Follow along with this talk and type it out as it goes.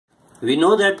We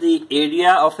know that the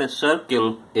area of a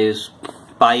circle is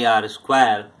pi r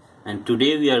square, and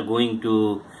today we are going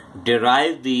to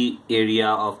derive the area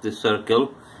of the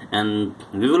circle, and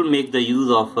we will make the use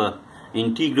of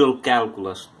integral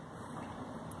calculus.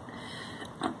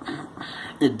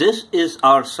 This is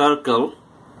our circle,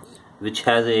 which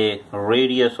has a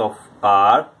radius of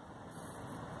r,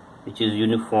 which is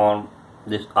uniform.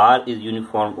 This r is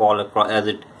uniform all across as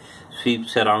it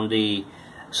sweeps around the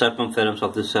circumference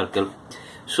of the circle.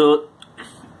 So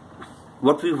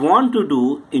what we want to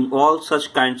do in all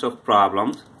such kinds of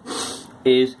problems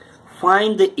is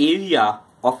find the area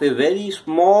of a very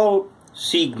small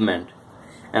segment,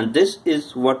 and this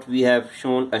is what we have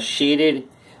shown, a shaded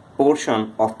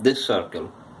portion of this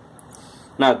circle.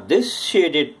 Now this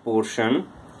shaded portion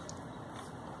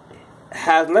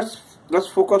has, let's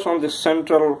focus on the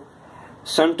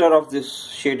center of this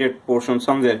shaded portion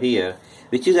somewhere here,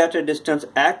 which is at a distance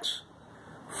x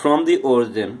from the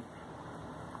origin,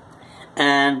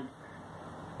 and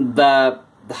the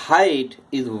height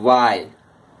is y.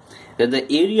 Then the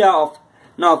area of,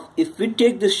 now if we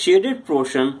take this shaded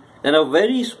portion, then a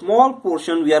very small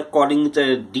portion, we are calling it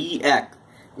a dx.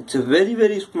 It's a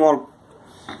very small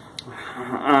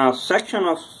section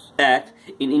of x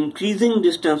in increasing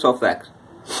distance of x.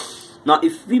 Now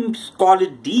if we call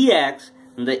it dx,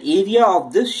 the area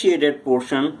of this shaded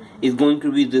portion is going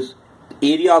to be this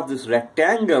area of this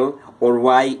rectangle, or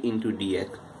y into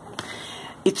dx.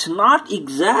 It's not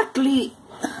exactly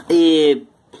a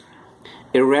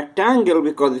rectangle,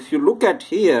 because if you look at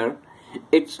here,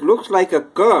 it looks like a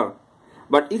curve.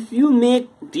 But if you make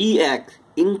dx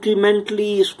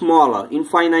incrementally smaller,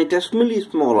 infinitesimally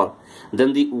smaller,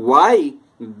 then the y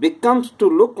becomes to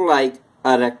look like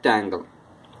a rectangle,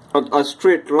 a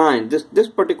straight line. This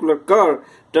particular curve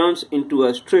turns into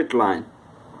a straight line,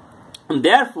 and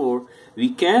therefore we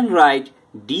can write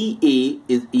dA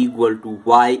is equal to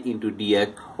y into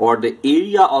dx, or the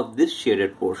area of this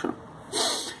shaded portion.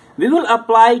 We will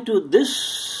apply to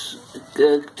this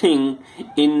thing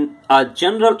in a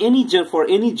general, for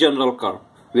any general curve.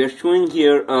 We are showing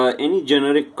here any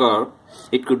generic curve.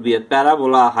 It could be a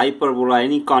parabola, hyperbola,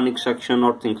 any conic section,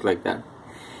 or things like that.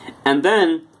 And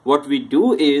then what we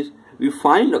do is we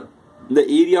find the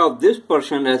area of this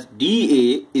portion as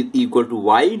dA is equal to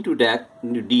y into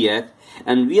dx,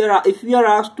 and if we are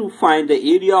asked to find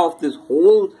the area of this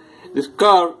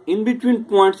curve in between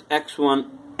points x1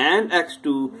 and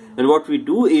x2, and what we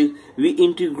do is we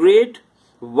integrate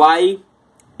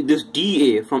this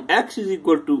dA from x is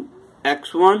equal to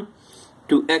x1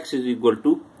 to x is equal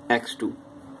to x2,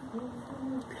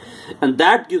 and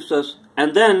that gives us,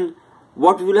 and then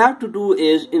what we will have to do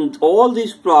is, in all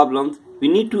these problems, we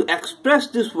need to express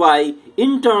this y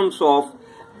in terms of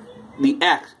the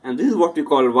x, and this is what we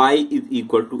call y is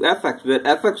equal to fx, where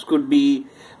fx could be,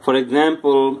 for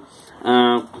example,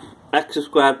 x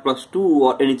squared plus 2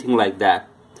 or anything like that.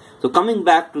 So coming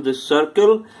back to the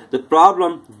circle, the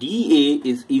problem dA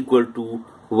is equal to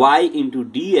y into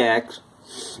dx.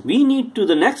 We need to,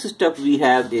 the next step we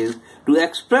have is to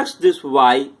express this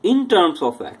y in terms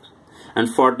of x,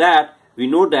 and for that we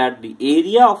know that the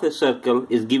area of a circle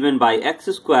is given by x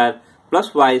square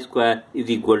plus y square is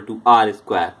equal to r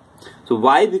square. So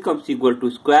y becomes equal to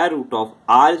square root of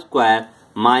r square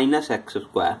minus x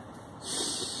square.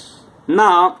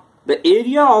 Now the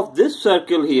area of this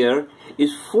circle here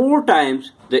is 4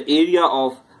 times the area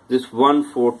of this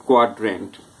 1/4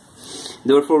 quadrant.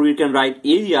 Therefore we can write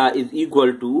area is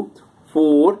equal to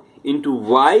 4 into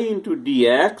y into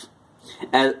dx,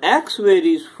 as x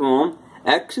varies from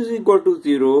x is equal to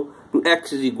 0 to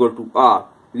x is equal to r.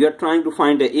 We are trying to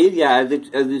find the area as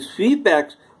it sweep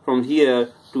x from here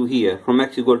to here, from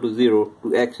x equal to 0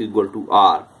 to x equal to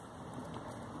r.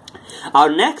 Our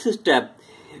next step,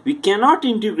 we cannot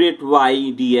integrate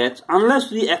y dx unless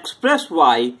we express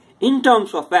y in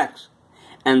terms of x,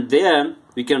 and then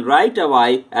we can write a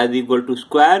y as equal to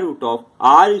square root of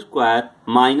r square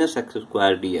minus x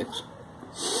square dx.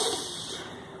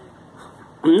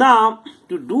 Now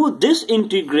to do this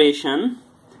integration,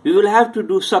 we will have to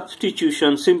do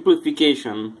substitution,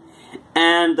 simplification,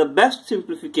 and the best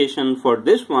simplification for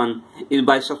this one is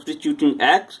by substituting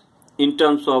x in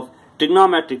terms of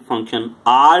trigonometric function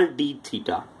r d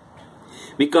theta,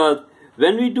 because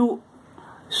when we do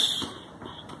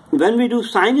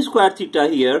sine square theta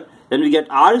here, then we get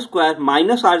r square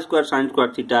minus r square sine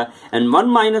square theta, and 1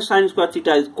 minus sine square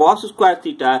theta is cos square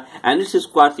theta, and its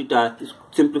square theta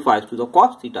simplifies to the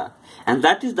cos theta, and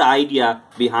that is the idea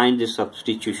behind this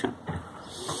substitution.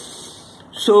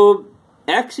 So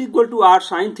x equal to r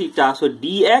sine theta, so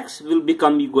dx will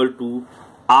become equal to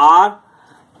r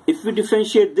if we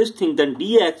differentiate this thing, then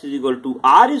dx is equal to,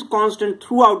 r is constant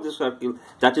throughout the circle.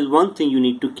 That is one thing you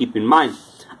need to keep in mind.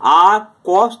 R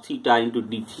cos theta into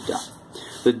d theta.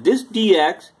 So this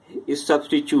dx is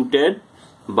substituted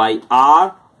by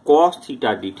r cos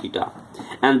theta d theta.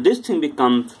 And this thing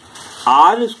becomes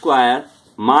r square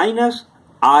minus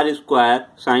r square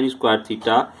sine square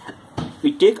theta.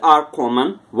 We take r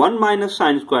common, 1 minus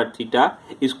sine square theta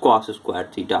is cos square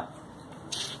theta.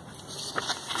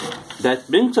 That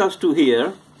brings us to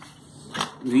here.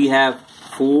 We have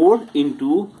 4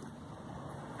 into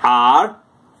r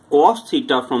cos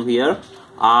theta from here.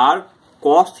 R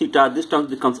cos theta, this term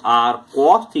becomes r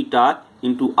cos theta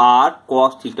into r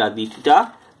cos theta d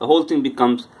theta. The whole thing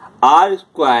becomes r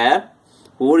square,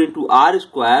 4 into r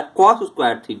square cos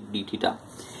square d theta.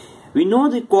 We know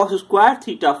the cos square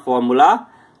theta formula.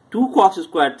 2 cos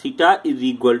square theta is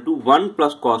equal to 1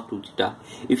 plus cos 2 theta.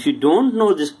 If you don't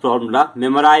know this formula,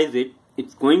 memorize it.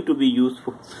 It's going to be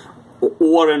useful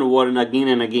over and over and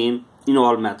again in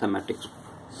all mathematics.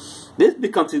 This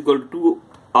becomes equal to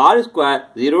r square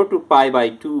 0 to pi by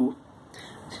 2.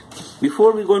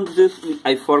 Before we go into this,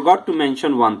 I forgot to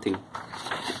mention one thing.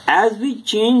 As we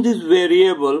change this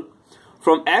variable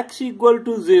from x equal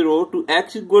to 0 to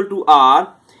x equal to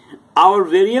r, our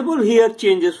variable here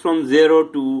changes from 0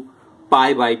 to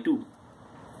pi by 2.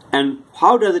 And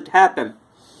how does it happen?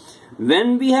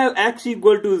 When we have x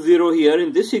equal to 0 here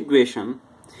in this equation,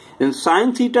 then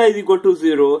sine theta is equal to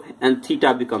 0 and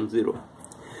theta becomes 0.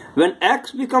 When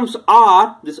x becomes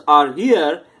r, this r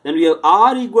here, then we have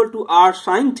r equal to r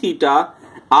sine theta,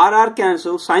 r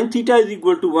cancels, sine theta is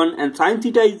equal to 1 and sine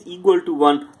theta is equal to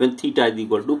 1 when theta is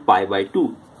equal to pi by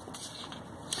 2.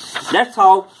 That's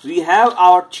how we have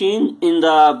our change in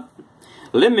the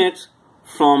limits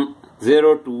from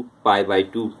 0 to pi by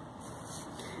 2.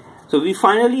 So we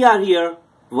finally are here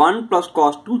 1 plus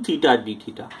cos 2 theta d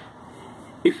theta.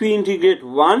 If we integrate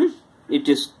 1, it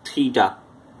is theta.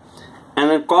 And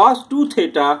then cos 2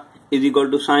 theta is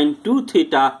equal to sine 2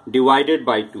 theta divided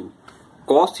by 2.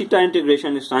 Cos theta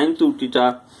integration is sine 2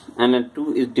 theta and then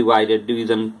 2 is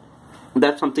division.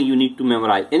 That's something you need to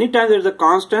memorize. Anytime there is a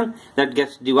constant that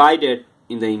gets divided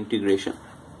in the integration.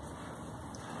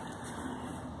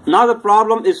 Now the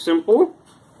problem is simple.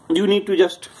 You need to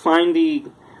just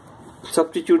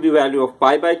substitute the value of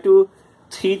pi by 2,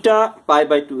 theta pi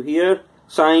by 2 here,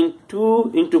 sine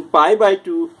 2 into pi by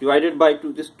 2 divided by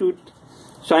 2, this 2,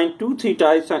 sine 2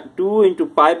 theta is 2 into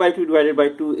pi by 2 divided by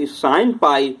 2 is sine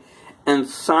pi, and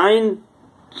sine,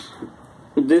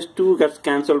 this 2 gets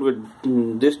cancelled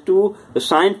with this 2, the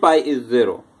sine pi is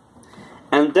 0.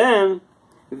 And then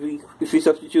if we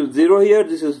substitute 0 here,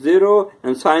 this is 0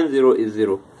 and sine 0 is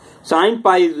 0. Sine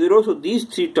pi is 0, so these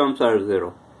three terms are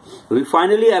 0. We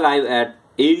finally arrive at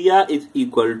area is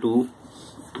equal to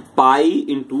pi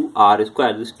into r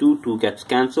square. This 2 gets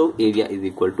cancelled, area is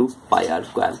equal to pi r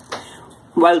square.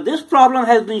 While this problem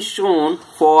has been shown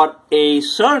for a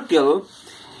circle,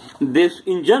 this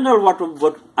in general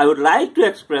what I would like to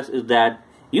express is that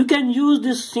you can use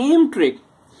this same trick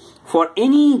for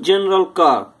any general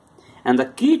curve, and the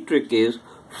key trick is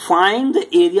find the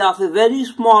area of a very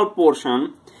small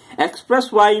portion,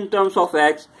 express y in terms of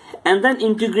x, and then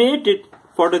integrate it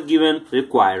for the given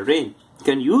required range. You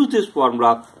can use this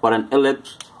formula for an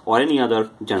ellipse or any other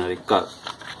generic curve.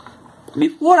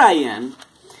 Before I end,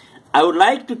 I would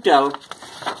like to tell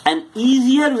an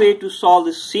easier way to solve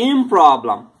the same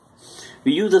problem.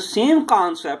 We use the same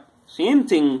concept, same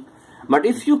thing, but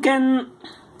if you can,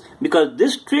 because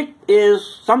this trick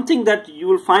is something that you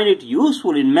will find it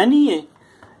useful in many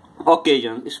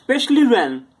occasions, especially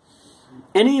when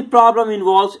any problem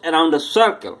involves around a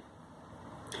circle.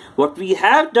 What we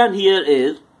have done here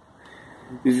is,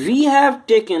 we have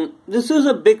taken, this is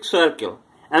a big circle,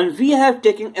 and we have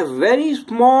taken a very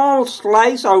small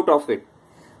slice out of it.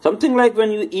 Something like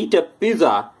when you eat a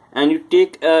pizza and you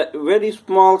take a very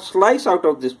small slice out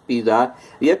of this pizza,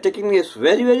 we are taking this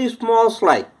very small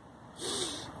slice.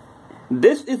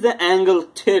 This is the angle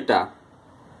theta,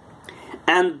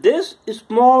 and this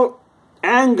small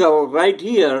angle right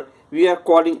here we are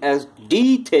calling as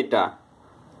d theta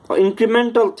or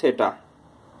incremental theta.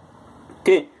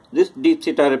 Okay, this d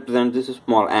theta represents this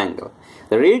small angle.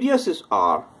 The radius is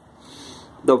r.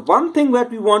 The one thing that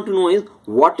we want to know is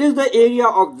what is the area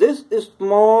of this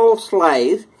small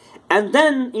slice, and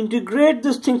then integrate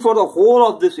this thing for the whole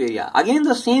of this area. Again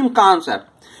the same concept,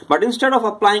 but instead of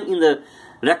applying in the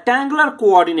rectangular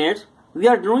coordinates, we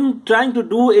are trying to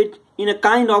do it in a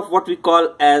kind of what we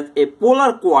call as a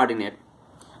polar coordinate.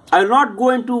 I will not go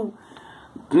into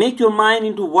make your mind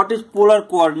into what is polar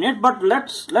coordinate, but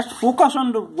let's focus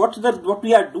on what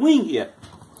we are doing here.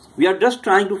 We are just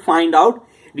trying to find out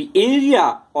the area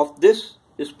of this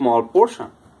small portion.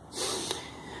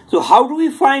 So how do we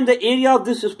find the area of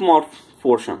this small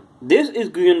portion? This is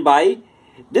given by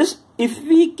this. If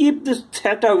we keep this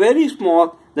theta very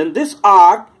small, then this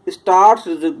arc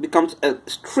becomes a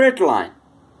straight line,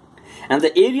 and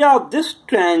the area of this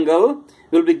triangle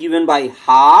will be given by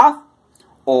half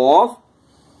of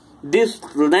this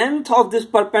length of this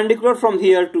perpendicular from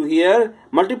here to here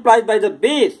multiplied by the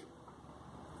base.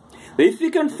 If we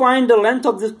can find the length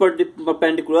of this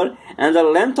perpendicular and the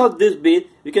length of this base,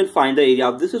 we can find the area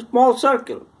of this small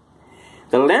circle.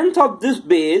 The length of this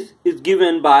base is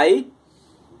given by,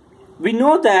 we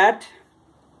know that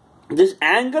this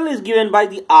angle is given by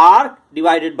the arc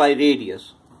divided by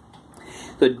radius.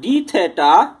 So d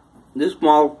theta, this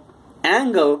small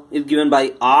angle, is given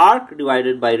by arc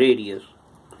divided by radius.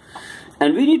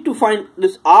 And we need to find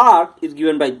this arc is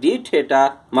given by d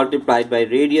theta multiplied by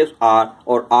radius r,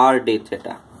 or r d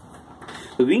theta.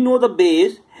 So we know the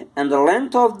base, and the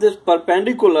length of this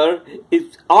perpendicular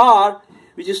is r,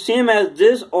 which is same as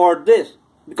this or this,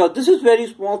 because this is very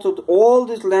small, so all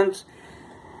these lengths,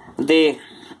 they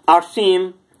are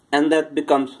same, and that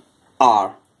becomes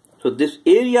r. So this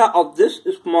area of this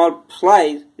small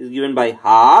slice is given by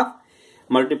half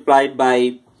multiplied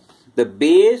by the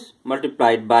base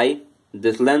multiplied by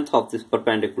this length of this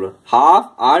perpendicular,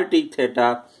 half r d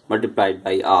theta multiplied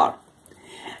by r.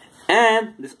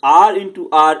 And this r into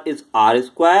r is r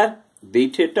square, d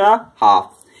theta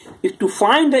half. If to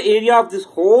find the area of this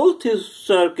whole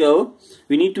circle,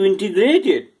 we need to integrate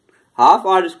it. Half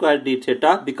r square d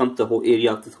theta becomes the whole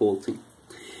area of this whole thing.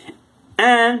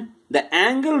 And the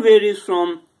angle varies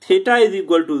from theta is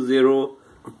equal to 0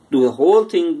 to the whole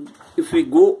thing. If we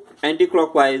go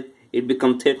anti-clockwise, it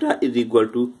becomes theta is equal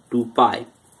to 2 pi.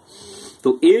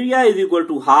 So area is equal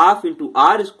to half into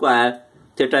r square,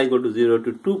 theta is equal to 0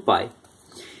 to 2 pi.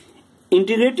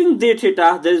 Integrating d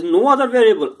theta, there is no other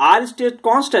variable. R stays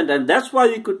constant, and that's why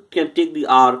we can take the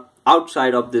r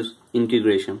outside of this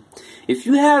integration. If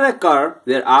you have a curve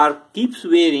where r keeps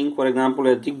varying, for example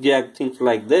a zigzag, things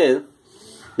like this,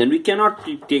 then we cannot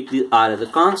take the r as a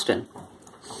constant.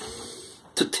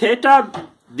 So theta,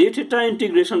 d theta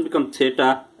integration becomes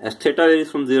theta. As theta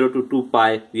varies from 0 to 2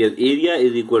 pi, we have area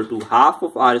is equal to half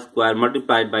of r square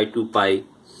multiplied by 2 pi.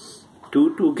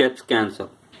 2 gets cancelled.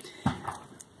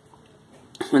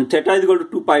 When theta is equal to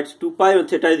 2 pi, it's 2 pi. When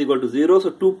theta is equal to 0,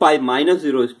 so 2 pi minus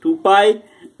 0 is 2 pi,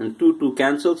 and 2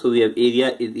 cancel, so we have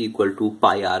area is equal to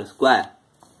pi r square.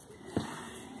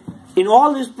 In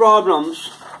all these problems,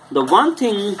 the one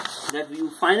thing that you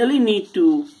finally need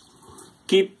to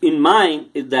keep in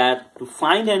mind is that to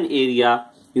find an area,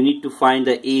 you need to find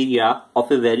the area of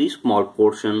a very small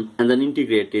portion and then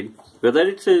integrate it, whether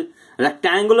it's a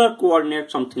rectangular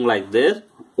coordinate, something like this,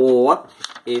 or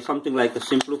something like a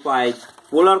simplified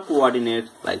polar coordinate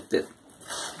like this.